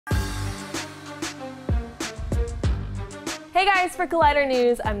Hey guys, for Collider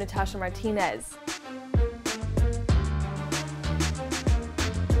News, I'm Natasha Martinez.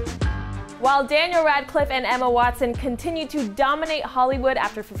 While Daniel Radcliffe and Emma Watson continue to dominate Hollywood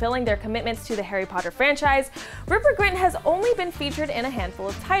after fulfilling their commitments to the Harry Potter franchise, Rupert Grint has only been featured in a handful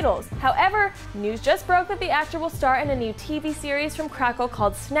of titles. However, news just broke that the actor will star in a new TV series from Crackle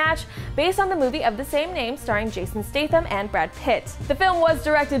called Snatch, based on the movie of the same name starring Jason Statham and Brad Pitt. The film was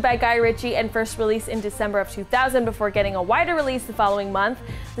directed by Guy Ritchie and first released in December of 2000 before getting a wider release the following month.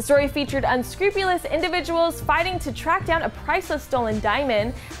 The story featured unscrupulous individuals fighting to track down a priceless stolen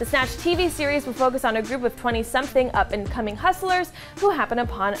diamond. The Snatch TV series will focus on a group of 20-something up-and-coming hustlers who happen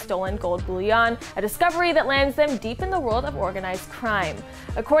upon stolen gold bullion, a discovery that lands them deep in the world of organized crime.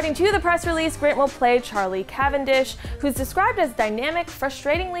 According to the press release, Grint will play Charlie Cavendish, who's described as dynamic,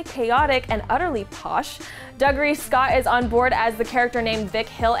 frustratingly chaotic, and utterly posh. Dougray Scott is on board as the character named Vic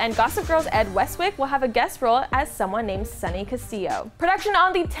Hill, and Gossip Girl's Ed Westwick will have a guest role as someone named Sunny Castillo. Production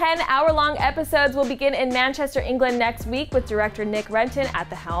on the 10-hour-long episodes will begin in Manchester, England next week, with director Nick Renton at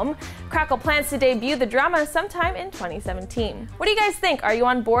the helm. Crackle plans to debut the drama sometime in 2017. What do you guys think? Are you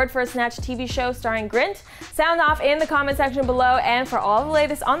on board for a Snatch TV show starring Grint? Sound off in the comment section below, and for all the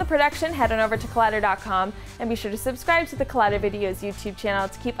latest on the production, head on over to Collider.com and be sure to subscribe to the Collider Videos YouTube channel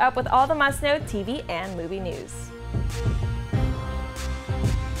to keep up with all the must-know TV and movie news.